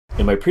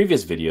In my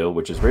previous video,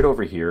 which is right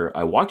over here,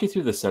 I walked you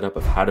through the setup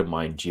of how to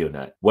mine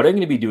GEODNET. What I'm going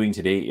to be doing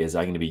today is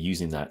I'm going to be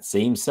using that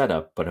same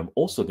setup, but I'm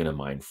also going to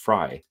mine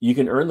FRY. You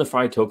can earn the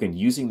FRY token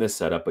using this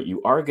setup, but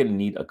you are going to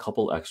need a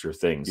couple extra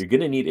things. You're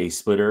going to need a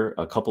splitter,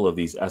 a couple of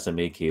these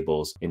SMA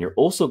cables, and you're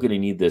also going to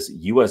need this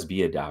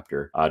USB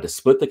adapter to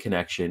split the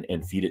connection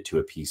and feed it to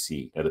a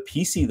PC. Now, the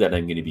PC that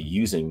I'm going to be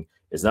using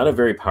is not a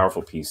very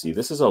powerful PC.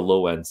 This is a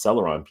low-end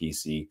Celeron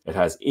PC. It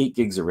has 8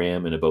 gigs of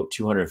RAM and about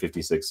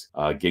 256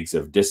 gigs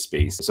of disk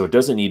space. So it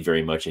doesn't need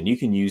very much, and you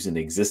can use an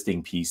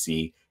existing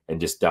PC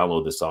and just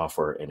download the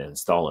software and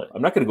install it.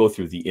 I'm not going to go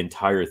through the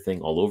entire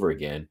thing all over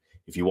again.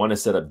 If you want to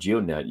set up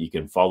GeoDNet, you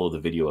can follow the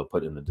video I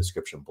put in the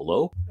description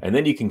below. And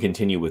then you can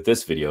continue with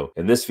this video.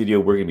 In this video,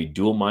 we're going to be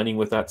dual mining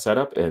with that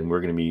setup, and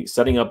we're going to be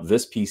setting up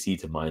this PC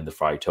to mine the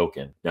FRY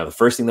token. Now, the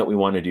first thing that we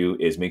want to do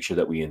is make sure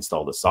that we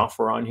install the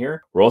software on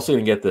here. We're also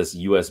going to get this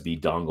USB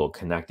dongle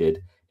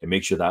connected and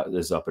make sure that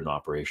is up and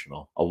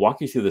operational. I'll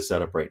walk you through the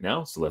setup right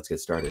now, so let's get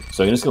started.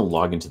 So I'm just gonna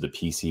log into the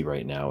PC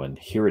right now, and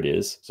here it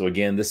is. So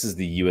again, this is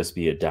the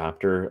USB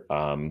adapter.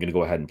 I'm gonna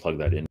go ahead and plug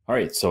that in. All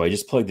right, so I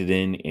just plugged it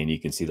in, and you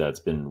can see that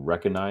it's been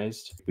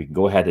recognized. We can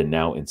go ahead and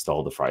now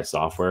install the FRY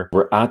software.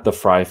 We're at the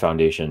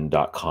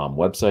fryfoundation.com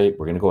website.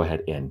 We're gonna go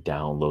ahead and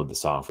download the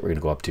software. We're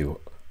gonna go up to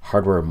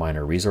Hardware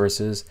Miner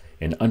Resources,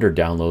 and under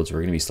downloads, we're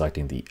going to be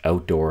selecting the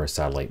outdoor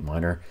satellite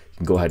miner. You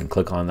can go ahead and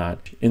click on that.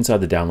 Inside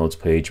the downloads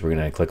page, we're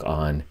going to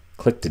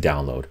click to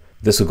download.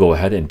 This will go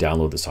ahead and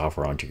download the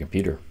software onto your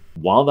computer.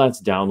 While that's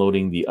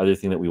downloading, the other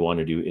thing that we want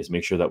to do is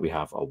make sure that we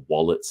have a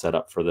wallet set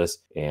up for this.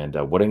 And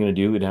what I'm going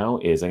to do now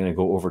is I'm going to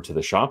go over to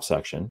the shop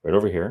section right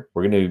over here.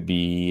 We're going to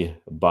be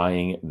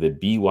buying the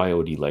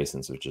BYOD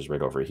license, which is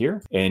right over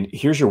here. And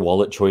here's your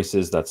wallet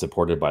choices that's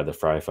supported by the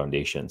Fry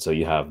Foundation. So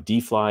you have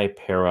DFly,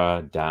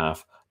 Para,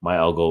 DAF,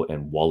 MyAlgo,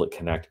 and Wallet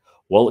Connect.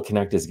 Wallet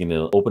Connect is going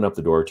to open up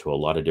the door to a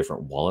lot of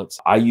different wallets.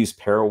 I use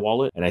Para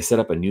Wallet, and I set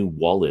up a new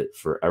wallet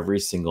for every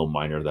single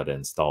miner that I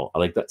install. I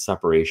like that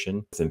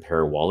separation within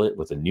Para Wallet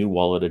with a new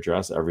wallet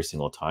address every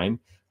single time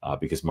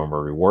because when my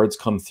rewards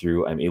come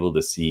through, I'm able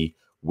to see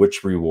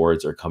which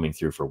rewards are coming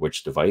through for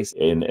which device.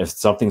 And if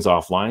something's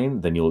offline,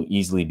 then you'll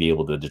easily be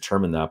able to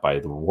determine that by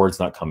the rewards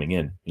not coming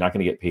in. You're not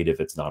going to get paid if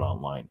it's not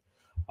online.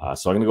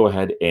 So I'm going to go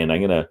ahead and I'm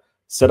going to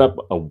set up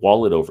a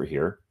wallet over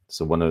here.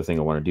 So one other thing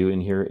I want to do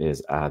in here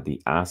is add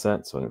the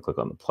asset. So I'm going to click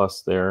on the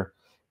plus there.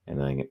 And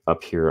then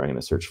up here, I'm going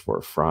to search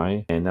for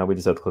FRY. And now we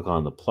just have to click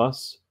on the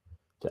plus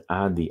to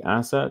add the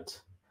asset.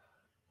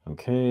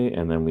 Okay,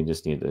 and then we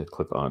just need to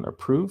click on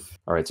approve.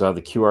 All right, so I have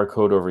the QR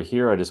code over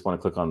here. I just want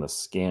to click on the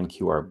scan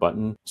QR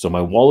button. So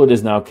my wallet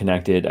is now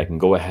connected. I can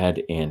go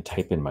ahead and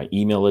type in my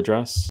email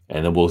address,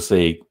 and then we'll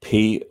say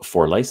pay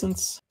for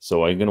license.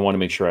 So I'm going to want to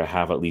make sure I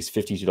have at least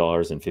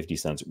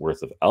 $52.50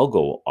 worth of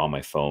Algo on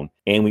my phone.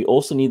 And we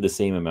also need the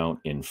same amount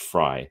in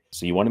FRY.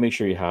 So you want to make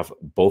sure you have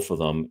both of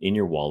them in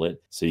your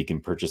wallet so you can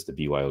purchase the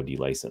BYOD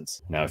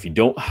license. Now, if you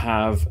don't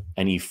have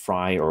any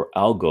FRY or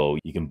Algo,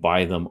 you can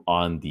buy them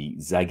on the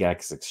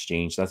ZegX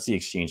exchange. That's the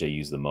exchange I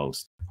use the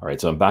most. All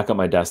right, so I'm back on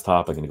my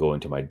desktop. I'm going to go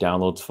into my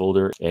downloads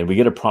folder, and we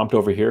get a prompt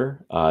over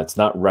here. It's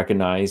not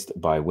recognized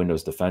by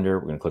Windows Defender.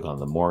 We're going to click on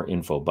the more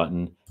info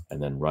button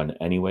and then run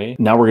anyway.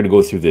 Now we're going to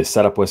go through the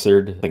setup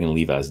wizard. I'm going to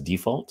leave as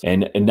default.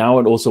 And now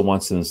it also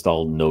wants to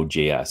install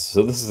Node.js.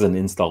 So this is an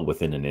install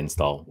within an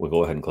install. We'll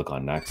go ahead and click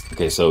on next.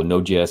 Okay, so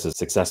Node.js is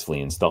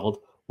successfully installed.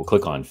 We'll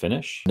click on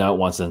finish. Now it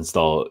wants to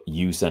install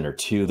uCenter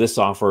 2. This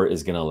software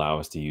is going to allow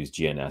us to use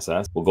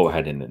GNSS. We'll go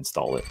ahead and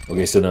install it.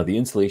 Okay, so now the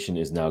installation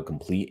is now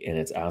complete, and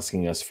it's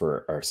asking us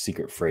for our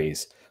secret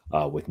phrase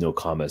with no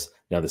commas.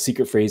 Now the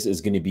secret phrase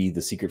is going to be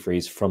the secret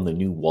phrase from the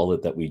new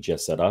wallet that we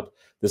just set up.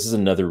 This is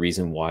another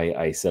reason why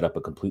I set up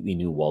a completely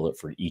new wallet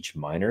for each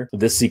miner.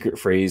 This secret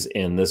phrase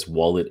and this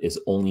wallet is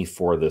only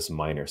for this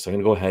miner. So I'm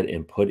going to go ahead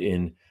and put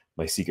in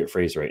my secret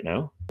phrase right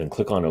now, then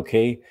click on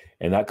OK,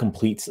 and that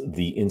completes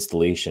the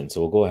installation. So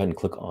we'll go ahead and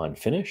click on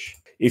finish.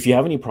 If you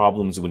have any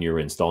problems when you're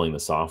installing the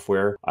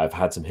software, I've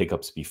had some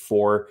hiccups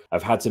before.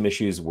 I've had some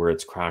issues where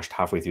it's crashed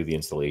halfway through the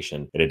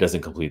installation and it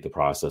doesn't complete the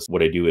process.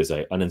 What I do is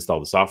I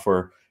uninstall the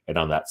software, and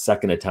on that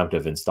second attempt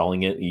of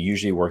installing it, it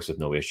usually works with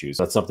no issues.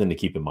 That's something to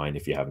keep in mind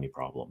if you have any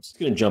problems.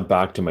 I'm going to jump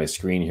back to my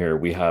screen here.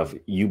 We have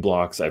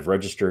uBlocks. I've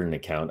registered an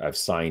account. I've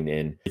signed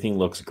in. Everything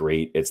looks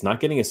great. It's not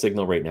getting a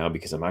signal right now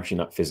because I'm actually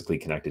not physically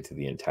connected to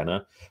the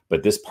antenna,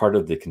 but this part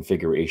of the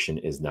configuration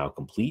is now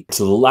complete.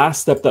 So the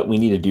last step that we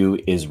need to do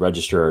is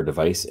register our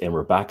device, and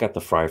we're back at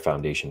the Fry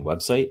Foundation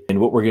website. And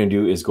what we're going to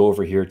do is go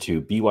over here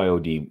to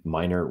BYOD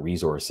Miner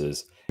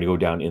Resources. We go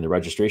down in the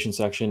registration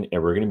section,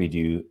 and we're going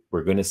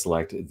to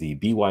select the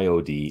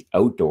BYOD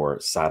outdoor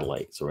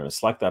satellite. So we're going to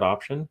select that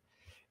option,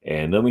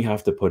 and then we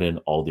have to put in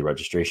all the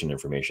registration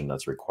information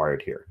that's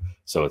required here.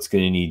 So it's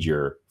going to need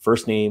your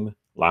first name,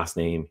 last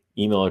name,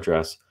 email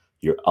address,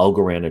 your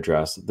Algorand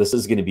address. This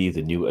is going to be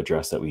the new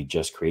address that we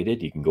just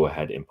created. You can go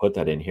ahead and put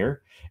that in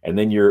here, and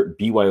then your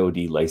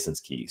BYOD license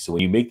key. So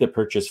when you make the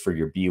purchase for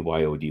your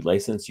BYOD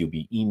license, you'll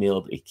be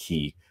emailed a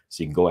key.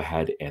 So you can go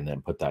ahead and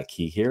then put that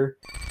key here.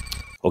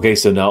 Okay,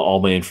 so now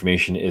all my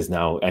information is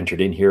now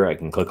entered in here. I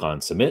can click on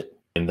submit.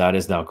 And that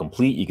is now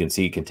complete. You can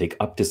see it can take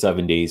up to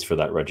 7 days for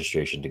that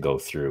registration to go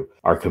through.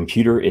 Our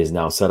computer is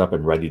now set up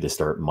and ready to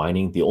start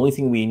mining. The only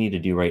thing we need to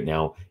do right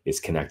now is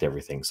connect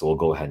everything. So we'll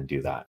go ahead and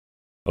do that.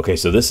 Okay,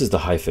 so this is the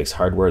HiFix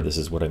hardware. This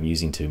is what I'm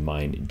using to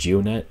mine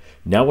GeoDNet.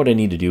 Now what I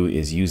need to do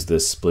is use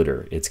this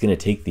splitter. It's going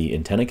to take the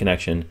antenna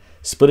connection,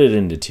 split it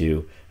into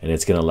two, and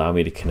it's going to allow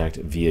me to connect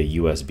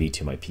via USB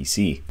to my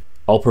PC.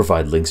 I'll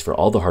provide links for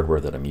all the hardware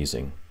that I'm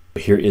using.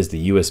 Here is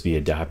the USB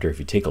adapter. If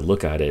you take a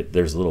look at it,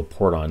 there's a little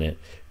port on it.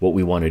 What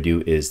we want to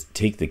do is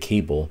take the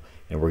cable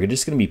and we're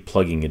just going to be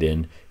plugging it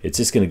in. It's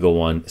just going to go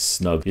on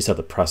snug. You just have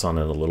to press on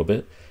it a little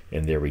bit.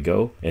 And there we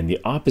go. And the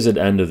opposite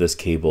end of this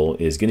cable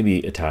is going to be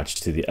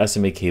attached to the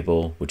SMA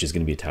cable, which is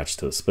going to be attached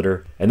to the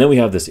splitter. And then we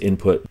have this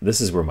input.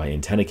 This is where my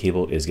antenna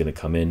cable is going to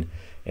come in.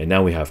 And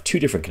now we have two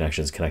different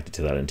connections connected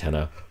to that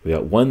antenna. We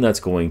got one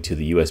that's going to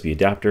the USB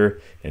adapter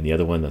and the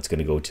other one that's going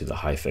to go to the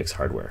HiFix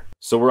hardware.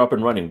 So we're up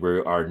and running. We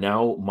are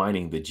now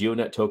mining the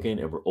GeoDNet token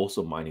and we're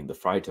also mining the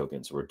Fry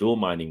token. So we're dual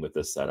mining with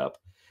this setup.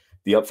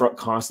 The upfront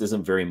cost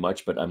isn't very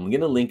much, but I'm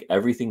going to link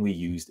everything we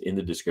used in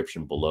the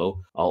description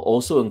below. I'll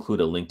also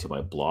include a link to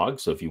my blog.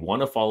 So if you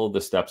want to follow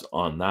the steps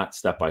on that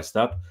step by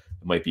step,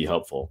 it might be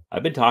helpful.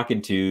 I've been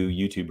talking to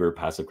YouTuber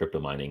Passive Crypto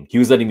Mining. He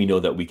was letting me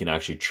know that we can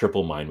actually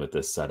triple mine with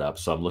this setup.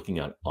 So I'm looking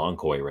at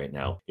Onkoi right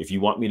now. If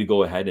you want me to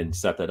go ahead and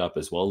set that up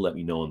as well, let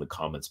me know in the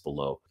comments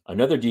below.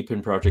 Another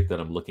deepin project that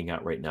I'm looking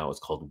at right now is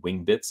called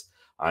Wingbits.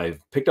 I've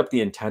picked up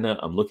the antenna.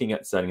 I'm looking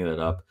at setting it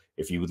up.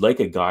 If you would like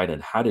a guide on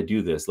how to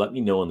do this, let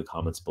me know in the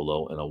comments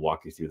below and I'll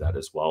walk you through that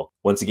as well.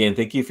 Once again,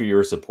 thank you for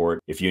your support.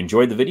 If you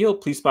enjoyed the video,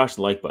 please smash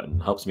the like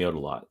button. It helps me out a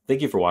lot.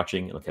 Thank you for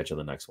watching and I'll catch you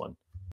on the next one.